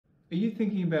Are you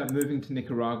thinking about moving to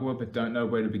Nicaragua but don't know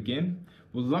where to begin?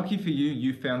 Well, lucky for you,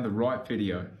 you found the right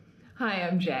video. Hi,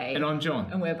 I'm Jay. And I'm John.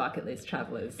 And we're bucket list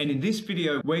travellers. And in this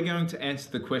video, we're going to answer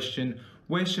the question,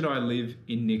 where should I live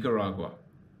in Nicaragua?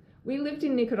 We lived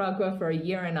in Nicaragua for 1.5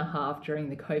 years during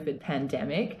the COVID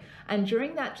pandemic, and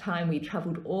during that time we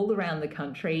travelled all around the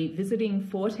country, visiting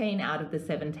 14 out of the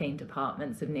 17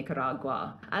 departments of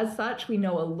Nicaragua. As such, we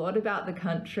know a lot about the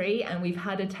country and we've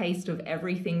had a taste of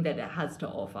everything that it has to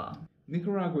offer.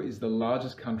 Nicaragua is the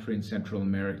largest country in Central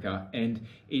America and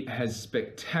it has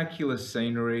spectacular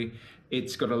scenery,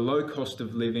 it's got a low cost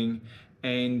of living,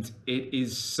 and it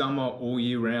is summer all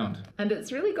year round. And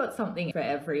it's really got something for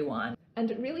everyone. And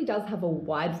it really does have a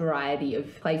wide variety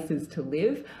of places to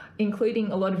live, including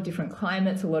a lot of different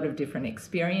climates, a lot of different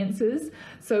experiences.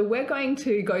 So we're going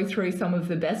to go through some of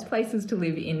the best places to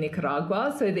live in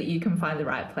Nicaragua so that you can find the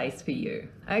right place for you.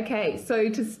 Okay, so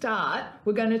to start,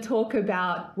 we're going to talk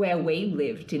about where we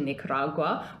lived in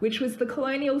Nicaragua, which was the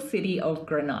colonial city of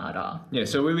Granada. Yeah,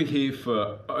 so we were here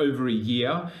for over 1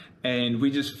 year and we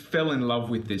just fell in love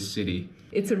with this city.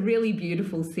 It's a really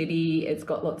beautiful city. It's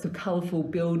got lots of colourful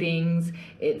buildings.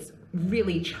 It's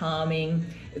really charming.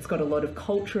 It's got a lot of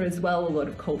culture as well, a lot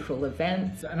of cultural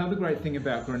events. Another great thing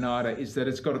about Granada is that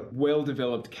it's got a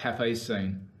well-developed cafe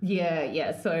scene.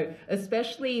 Yeah. So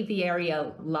especially the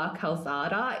area La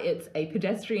Calzada, it's a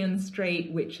pedestrian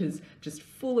street which is just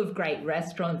full of great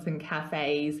restaurants and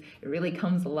cafes. It really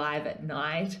comes alive at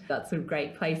night. That's a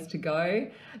great place to go.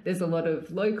 There's a lot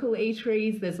of local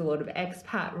eateries. There's a lot of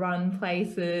expat run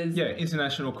places. Yeah,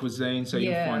 international cuisine. So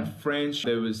you'll find French.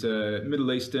 There was a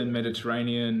Middle Eastern,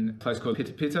 Mediterranean place called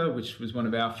Pita Pita, which was one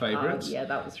of our favorites. Yeah,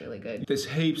 that was really good. There's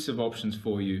heaps of options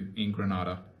for you in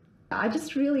Granada. I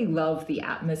just really love the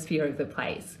atmosphere of the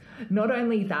place. Not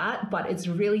only that, but it's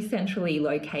really centrally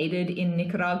located in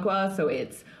Nicaragua, so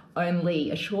it's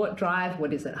only a short drive,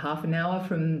 half an hour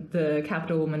from the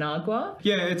capital, Managua?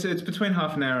 Yeah, it's between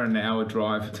half an hour and an hour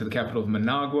drive to the capital of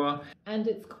Managua. And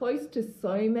it's close to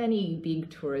so many big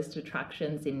tourist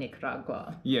attractions in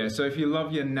Nicaragua. Yeah, so if you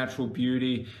love your natural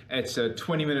beauty, it's a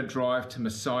 20-minute drive to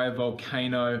Masaya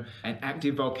volcano, an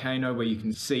active volcano where you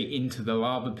can see into the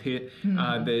lava pit.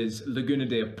 There's Laguna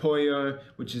de Apoyo,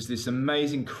 which is this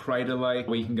amazing crater lake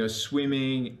where you can go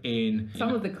swimming in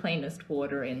some of the cleanest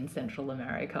water in Central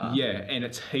America. Yeah, and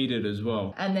it's heated as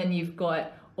well. And then you've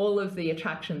got all of the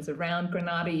attractions around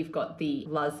Granada. You've got the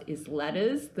Las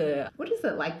Isletas,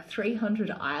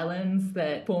 300 islands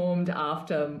that formed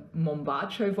after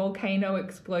Mombacho volcano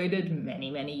exploded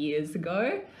many years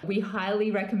ago. We highly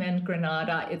recommend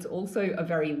Granada. It's also a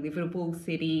very livable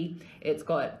city. It's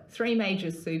got 3 major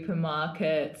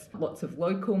supermarkets, lots of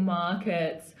local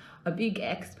markets, a big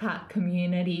expat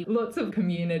community, lots of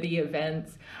community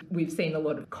events. We've seen a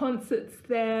lot of concerts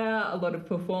there, a lot of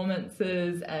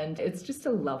performances, and it's just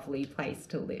a lovely place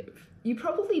to live. You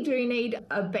probably do need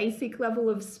a basic level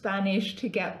of Spanish to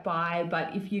get by,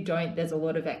 but if you don't, there's a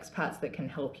lot of expats that can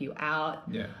help you out.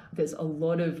 Yeah. There's a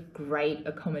lot of great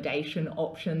accommodation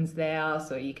options there,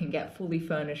 so you can get fully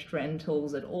furnished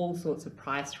rentals at all sorts of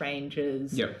price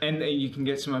ranges. Yeah, and you can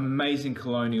get some amazing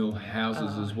colonial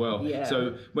houses as well. Yeah.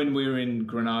 So when we were in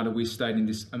Granada, we stayed in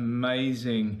this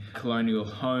amazing colonial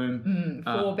home.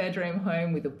 4-bedroom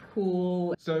home with a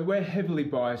pool. So we're heavily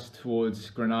biased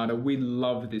towards Granada. We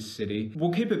love this city.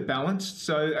 We'll keep it balanced.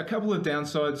 So a couple of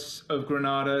downsides of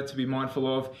Granada to be mindful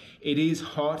of. It is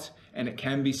hot and it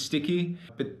can be sticky,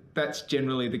 but that's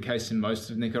generally the case in most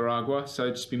of Nicaragua. So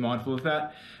just be mindful of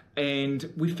that.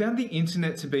 And we found the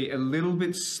internet to be a little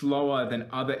bit slower than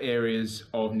other areas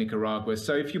of Nicaragua.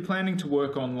 So if you're planning to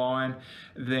work online,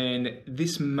 then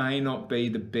this may not be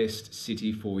the best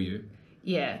city for you.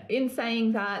 Yeah, in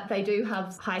saying that, they do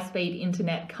have high-speed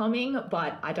internet coming,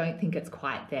 but I don't think it's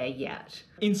quite there yet.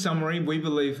 In summary, we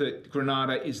believe that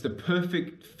Granada is the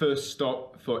perfect first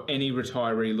stop for any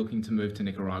retiree looking to move to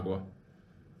Nicaragua.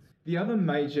 The other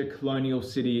major colonial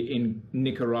city in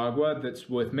Nicaragua that's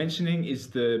worth mentioning is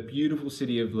the beautiful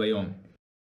city of León.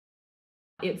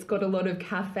 It's got a lot of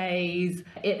cafes.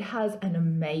 It has an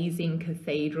amazing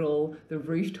cathedral. The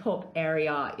rooftop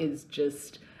area is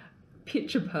just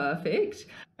picture perfect.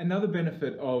 Another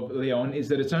benefit of León is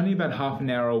that it's only about half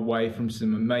an hour away from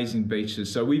some amazing beaches.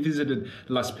 So we visited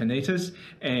Las Penitas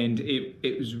and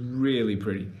it was really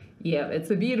pretty. Yeah, it's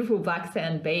a beautiful black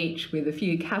sand beach with a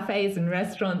few cafes and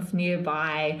restaurants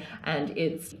nearby, and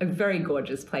it's a very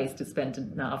gorgeous place to spend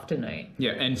an afternoon.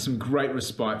 Yeah, and some great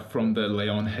respite from the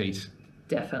León heat.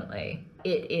 Definitely.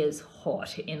 it is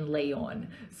hot in Leon.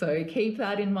 So keep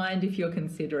that in mind if you're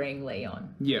considering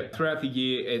Leon. Yeah, throughout the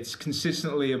year, it's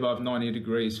consistently above 90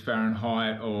 degrees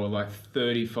Fahrenheit or like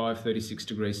 35, 36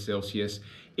 degrees Celsius.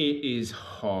 It is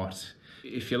hot.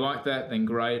 If you like that, then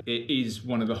great. It is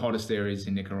one of the hottest areas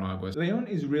in Nicaragua. Leon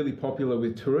is really popular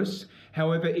with tourists.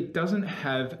 However, it doesn't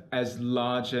have as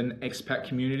large an expat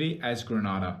community as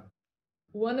Granada.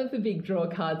 One of the big draw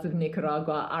cards of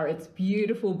Nicaragua are its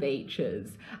beautiful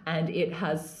beaches, and it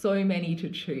has so many to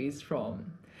choose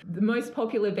from. The most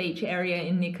popular beach area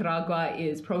in Nicaragua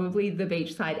is probably the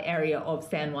beachside area of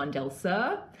San Juan del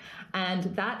Sur, and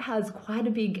that has quite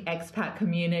a big expat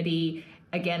community.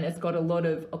 Again, it's got a lot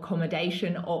of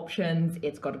accommodation options,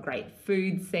 it's got a great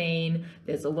food scene,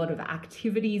 there's a lot of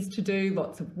activities to do,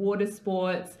 lots of water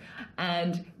sports,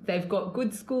 and they've got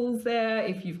good schools there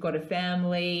if you've got a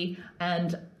family,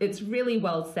 and it's really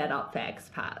well set up for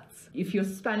expats. If your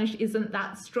Spanish isn't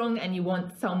that strong and you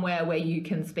want somewhere where you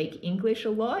can speak English a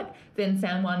lot, then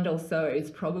San Juan del Sur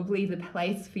is probably the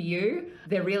place for you.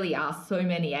 There really are so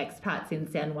many expats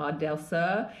in San Juan del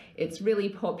Sur. It's really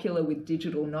popular with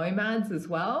digital nomads as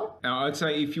well. Now, I'd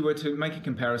say if you were to make a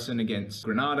comparison against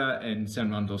Granada and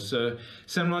San Juan del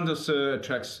Sur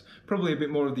attracts probably a bit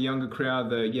more of the younger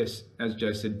crowd, yes, as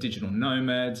Joe said, digital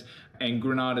nomads, and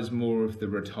Granada's more of the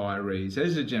retirees,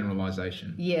 as a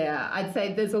generalisation. Yeah, I'd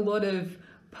say there's a lot of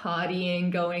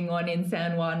partying going on in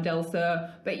San Juan del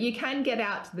Sur, but you can get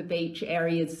out to the beach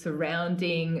areas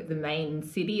surrounding the main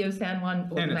city of San Juan,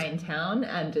 or the main town,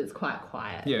 and it's quite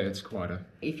quiet. Yeah, it's quieter.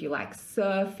 If you like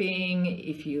surfing,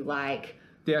 if you like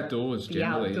the outdoors,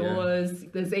 generally. The outdoors. Yeah.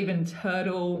 There's even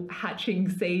turtle hatching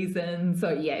season. So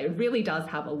yeah, it really does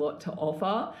have a lot to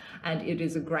offer, and it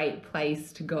is a great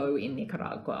place to go in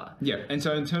Nicaragua. Yeah, and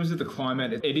so in terms of the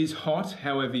climate, it is hot.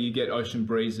 However, you get ocean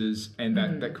breezes, and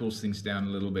that cools things down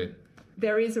a little bit.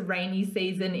 There is a rainy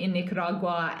season in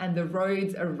Nicaragua, and the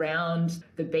roads around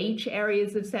the beach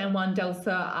areas of San Juan del Sur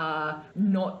are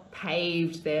not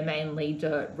paved. They're mainly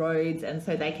dirt roads, and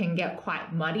so they can get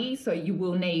quite muddy. So you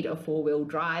will need a four-wheel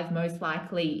drive, most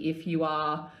likely, if you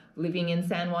are living in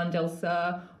San Juan del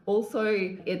Sur.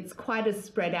 Also, it's quite a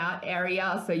spread out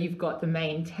area. So you've got the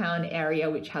main town area,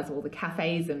 which has all the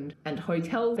cafes and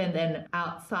hotels. And then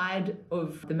outside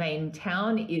of the main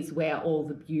town is where all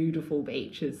the beautiful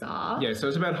beaches are. Yeah, so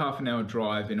it's about half an hour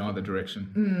drive in either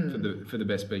direction for the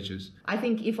best beaches. I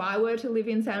think if I were to live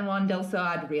in San Juan del Sur,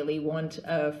 I'd really want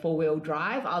a four-wheel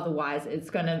drive. Otherwise, it's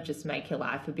going to just make your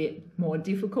life a bit more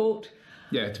difficult.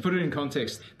 Yeah, to put it in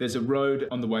context, there's a road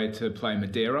on the way to Playa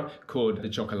Madeira called the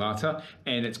Chocolata,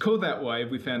 and it's called that way,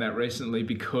 we found out recently,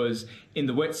 because in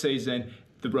the wet season,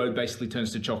 the road basically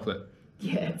turns to chocolate.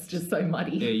 Yeah, it's just so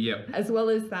muddy. Yeah. As well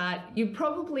as that, you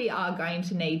probably are going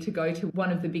to need to go to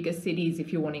one of the bigger cities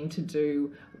if you're wanting to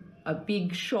do a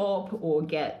big shop or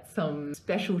get some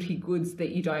specialty goods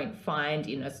that you don't find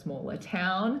in a smaller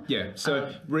town. Yeah,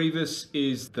 so Rivas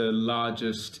is the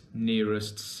largest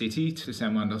nearest city to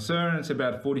San Juan del Sur, and it's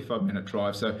about a 45-minute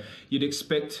drive. So you'd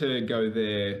expect to go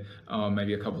there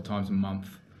maybe a couple times a month.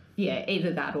 Yeah,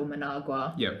 either that or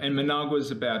Managua. Yeah, and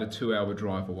Managua's about a 2-hour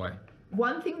drive away.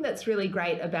 One thing that's really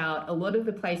great about a lot of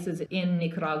the places in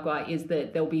Nicaragua is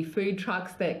that there'll be food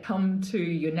trucks that come to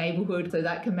your neighborhood, so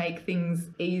that can make things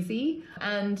easy.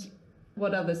 And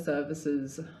what other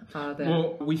services are there?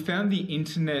 Well, we found the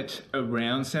internet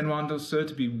around San Juan del Sur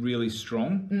to be really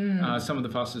strong. Some of the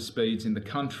fastest speeds in the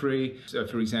country. So,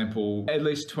 for example, at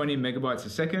least 20 megabytes a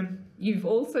second. You've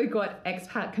also got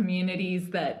expat communities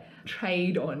that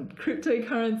trade on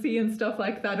cryptocurrency and stuff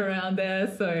like that around there.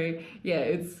 So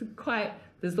yeah,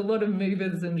 there's a lot of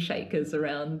movers and shakers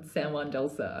around San Juan del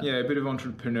Sur. Yeah, a bit of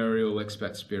entrepreneurial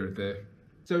expat spirit there.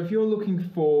 So if you're looking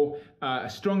for a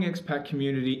strong expat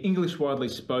community, English widely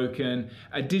spoken,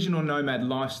 a digital nomad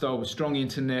lifestyle with strong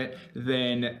internet,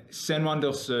 then San Juan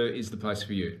del Sur is the place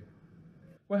for you.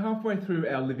 We're halfway through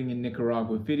our Living in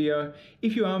Nicaragua video.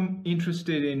 If you are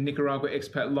interested in Nicaragua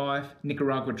expat life,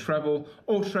 Nicaragua travel,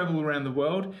 or travel around the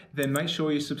world, then make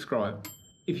sure you subscribe.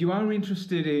 If you are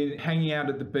interested in hanging out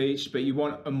at the beach, but you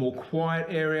want a more quiet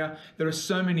area, there are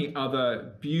so many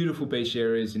other beautiful beach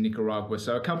areas in Nicaragua.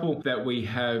 So a couple that we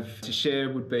have to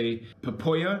share would be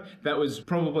Popoyo. That was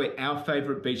probably our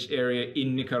favorite beach area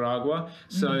in Nicaragua.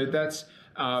 So that's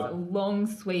a long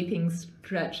sweeping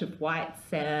stretch of white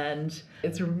sand.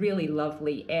 It's a really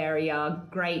lovely area,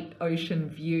 great ocean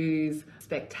views,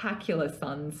 spectacular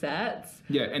sunsets.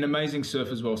 Yeah, and amazing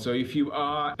surf as well. So if you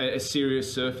are a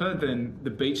serious surfer, then the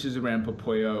beaches around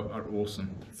Popoyo are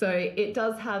awesome. So it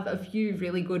does have a few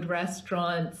really good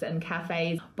restaurants and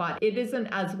cafes, but it isn't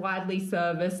as widely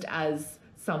serviced as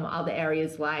some other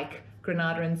areas like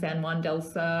Granada and San Juan Del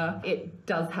Sur. It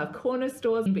does have corner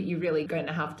stores, but you're really going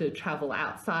to have to travel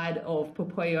outside of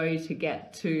Popoyo to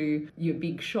get to your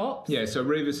big shops. Yeah, so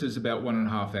Rivas is about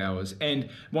 1.5 hours. And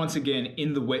once again,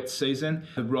 in the wet season,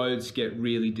 the roads get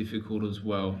really difficult as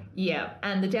well. Yeah,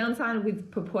 and the downside with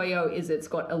Popoyo is it's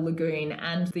got a lagoon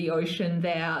and the ocean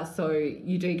there, so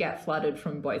you do get flooded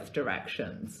from both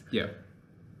directions. Yeah.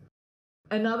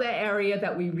 Another area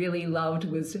that we really loved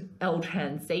was El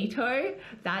Transito.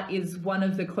 That is one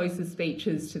of the closest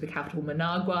beaches to the capital,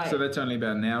 Managua. So that's only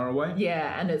about an hour away?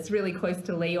 Yeah, and it's really close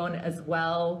to Leon as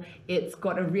well. It's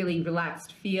got a really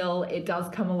relaxed feel. It does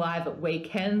come alive at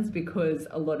weekends because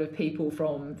a lot of people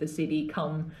from the city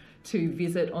come to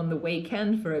visit on the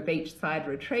weekend for a beachside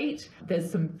retreat.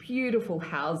 There's some beautiful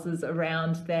houses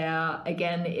around there.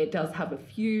 Again, it does have a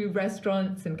few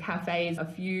restaurants and cafes, a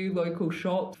few local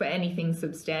shops. For anything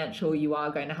substantial, you are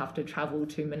going to have to travel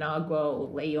to Managua or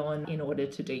Leon in order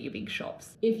to do your big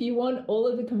shops. If you want all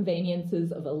of the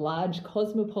conveniences of a large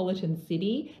cosmopolitan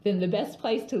city, then the best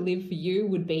place to live for you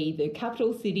would be the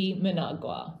capital city,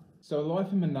 Managua. So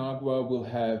life in Managua will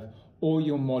have all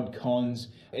your mod cons.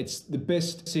 It's the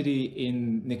best city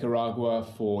in Nicaragua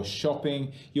for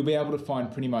shopping. You'll be able to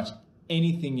find pretty much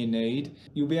anything you need.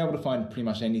 You'll be able to find pretty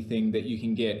much anything that you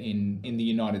can get in the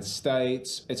United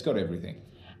States. It's got everything.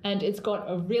 And it's got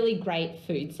a really great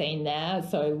food scene there.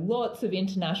 So lots of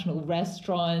international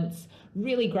restaurants,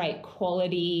 really great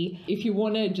quality. If you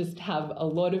want to just have a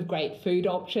lot of great food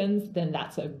options, then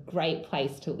that's a great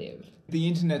place to live. The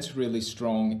internet's really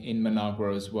strong in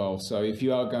Managua as well. So if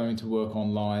you are going to work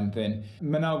online, then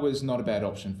Managua is not a bad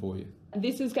option for you.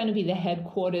 This is going to be the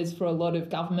headquarters for a lot of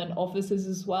government offices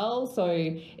as well. So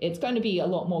it's going to be a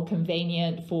lot more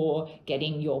convenient for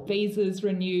getting your visas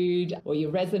renewed or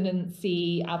your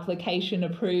residency application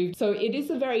approved. So it is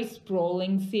a very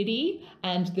sprawling city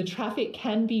and the traffic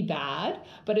can be bad,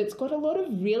 but it's got a lot of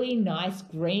really nice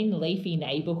green leafy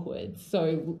neighborhoods.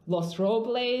 So Los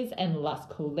Robles and Las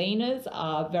Colinas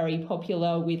are very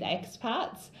popular with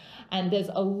expats. And there's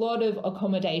a lot of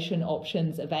accommodation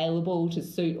options available to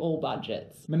suit all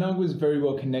budgets. Managua is very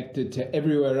well connected to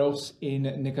everywhere else in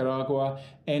Nicaragua,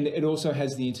 and it also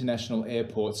has the international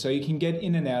airport, so you can get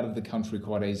in and out of the country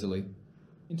quite easily.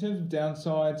 In terms of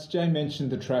downsides, Jay mentioned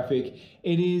the traffic.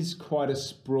 It is quite a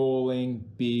sprawling,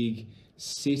 big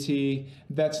city.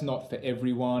 That's not for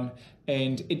everyone,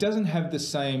 and it doesn't have the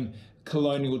same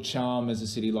colonial charm as a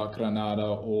city like Granada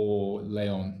or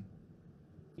Leon.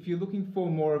 If you're looking for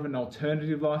more of an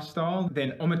alternative lifestyle,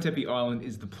 then Ometepe Island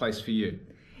is the place for you.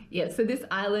 Yeah, so this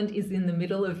island is in the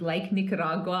middle of Lake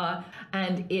Nicaragua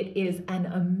and it is an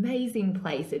amazing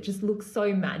place. It just looks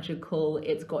so magical.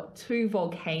 It's got 2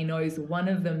 volcanoes, one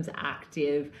of them's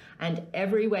active, and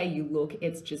everywhere you look,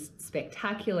 it's just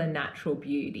spectacular natural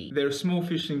beauty. There are small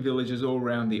fishing villages all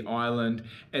around the island.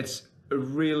 It's a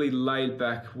really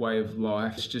laid-back way of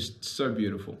life. It's just so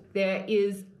beautiful. There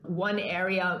is one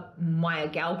area,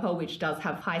 Mayagalpa, which does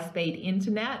have high-speed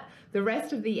internet. The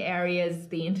rest of the areas,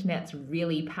 the internet's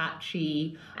really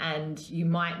patchy and you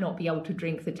might not be able to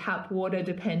drink the tap water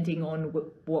depending on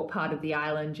what part of the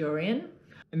island you're in.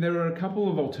 And there are a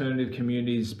couple of alternative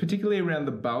communities, particularly around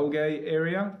the Balgay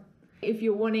area. If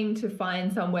you're wanting to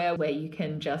find somewhere where you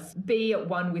can just be at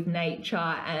one with nature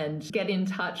and get in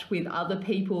touch with other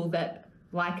people that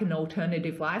like an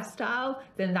alternative lifestyle,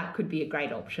 then that could be a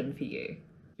great option for you.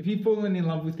 If you've fallen in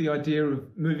love with the idea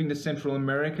of moving to Central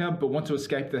America but want to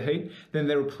escape the heat, then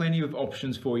there are plenty of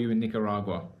options for you in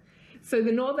Nicaragua. So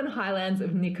the northern highlands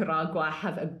of Nicaragua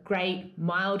have a great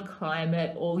mild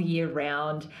climate all year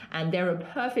round and they're a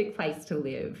perfect place to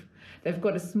live. They've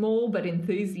got a small but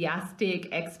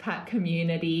enthusiastic expat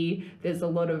community. There's a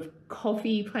lot of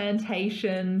coffee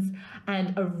plantations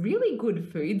and a really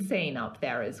good food scene up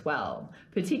there as well,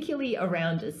 particularly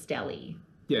around Esteli.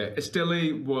 Yeah,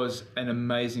 Esteli was an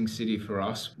amazing city for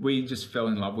us. We just fell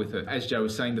in love with it. As Joe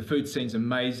was saying, the food scene's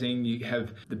amazing. You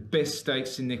have the best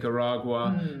steaks in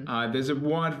Nicaragua. There's a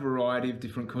wide variety of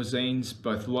different cuisines,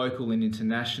 both local and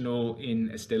international in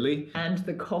Esteli. And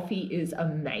the coffee is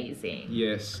amazing.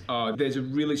 Yes, there's a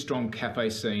really strong cafe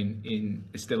scene in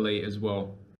Esteli as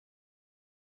well.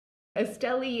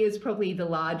 Esteli is probably the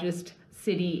largest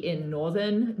city in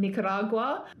northern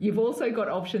Nicaragua. You've also got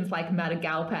options like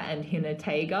Matagalpa and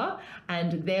Jinotega,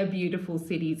 and they're beautiful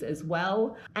cities as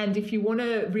well. And if you want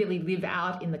to really live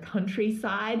out in the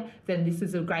countryside, then this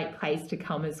is a great place to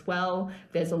come as well.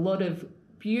 There's a lot of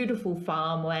beautiful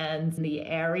farmlands in the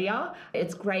area.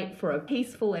 It's great for a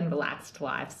peaceful and relaxed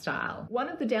lifestyle. One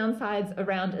of the downsides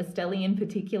around Esteli in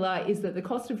particular is that the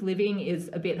cost of living is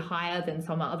a bit higher than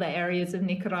some other areas of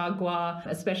Nicaragua,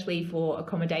 especially for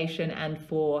accommodation and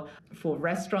for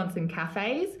restaurants and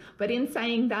cafes. But in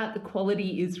saying that, the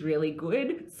quality is really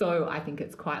good, so I think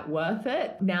it's quite worth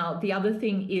it. Now, the other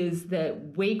thing is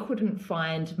that we couldn't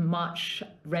find much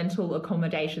rental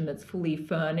accommodation that's fully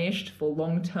furnished for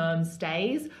long-term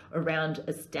stays around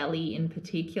Esteli in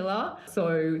particular.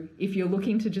 So if you're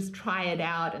looking to just try it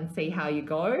out and see how you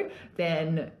go,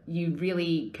 then you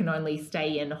really can only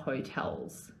stay in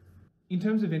hotels. In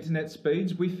terms of internet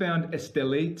speeds, we found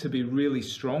Esteli to be really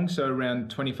strong, so around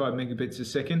 25 megabits a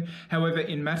second. However,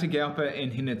 in Matagalpa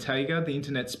and Jinotega, the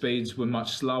internet speeds were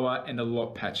much slower and a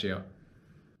lot patchier.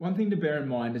 One thing to bear in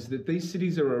mind is that these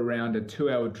cities are around a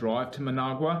 2-hour drive to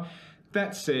Managua.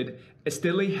 That said,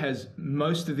 Esteli has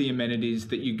most of the amenities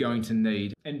that you're going to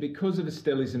need. And because of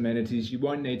Esteli's amenities, you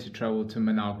won't need to travel to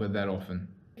Managua that often.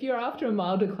 If you're after a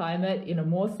milder climate in a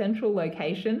more central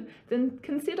location, then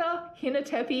consider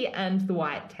Jinotega and the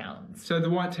White Towns. So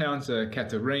the White Towns are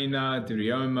Catarina,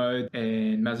 Diriomo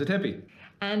and Mazatepe.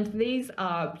 And these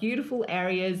are beautiful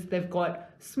areas. They've got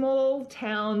small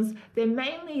towns. They're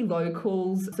mainly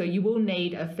locals, so you will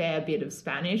need a fair bit of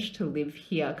Spanish to live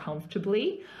here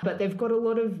comfortably. But they've got a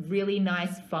lot of really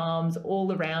nice farms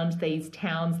all around these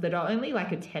towns that are only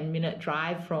like a 10-minute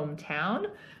drive from town.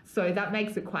 So that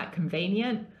makes it quite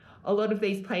convenient. A lot of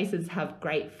these places have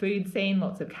great food scene,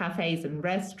 lots of cafes and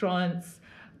restaurants,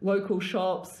 local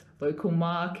shops, local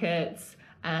markets,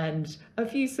 and a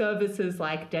few services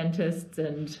like dentists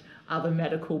and other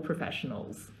medical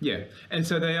professionals. Yeah, and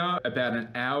so they are about an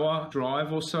hour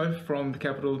drive or so from the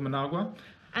capital of Managua.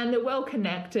 And they're well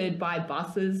connected by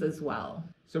buses as well.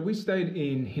 So we stayed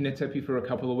in Jinotega for a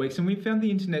couple of weeks and we found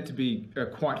the internet to be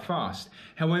quite fast.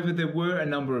 However, there were a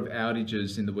number of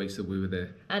outages in the weeks that we were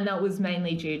there. And that was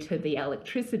mainly due to the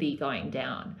electricity going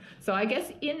down. So I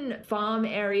guess in farm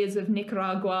areas of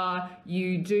Nicaragua,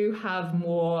 you do have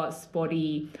more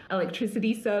spotty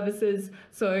electricity services.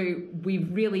 So we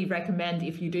really recommend,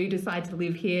 if you do decide to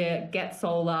live here, get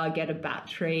solar, get a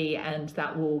battery, and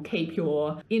that will keep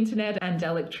your internet and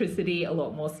electricity a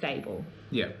lot more stable.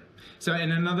 Yeah. So,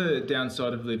 and another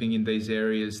downside of living in these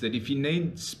areas, that if you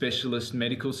need specialist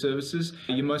medical services,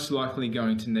 you're most likely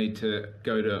going to need to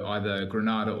go to either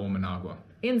Granada or Managua.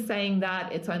 In saying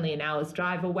that, it's only an hour's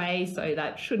drive away, so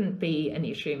that shouldn't be an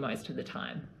issue most of the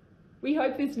time. We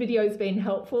hope this video has been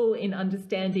helpful in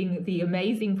understanding the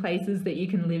amazing places that you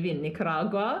can live in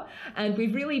Nicaragua. And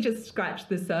we've really just scratched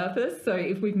the surface, so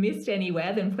if we've missed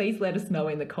anywhere, then please let us know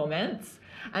in the comments.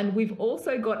 And we've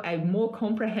also got a more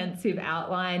comprehensive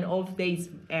outline of these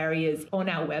areas on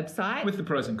our website. With the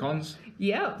pros and cons.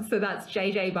 Yeah, so that's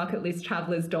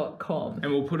jjbucketlisttravelers.com.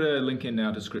 And we'll put a link in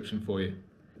our description for you.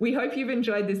 We hope you've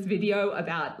enjoyed this video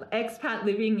about expat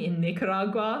living in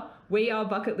Nicaragua. We are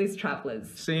Bucket List Travelers.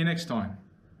 See you next time.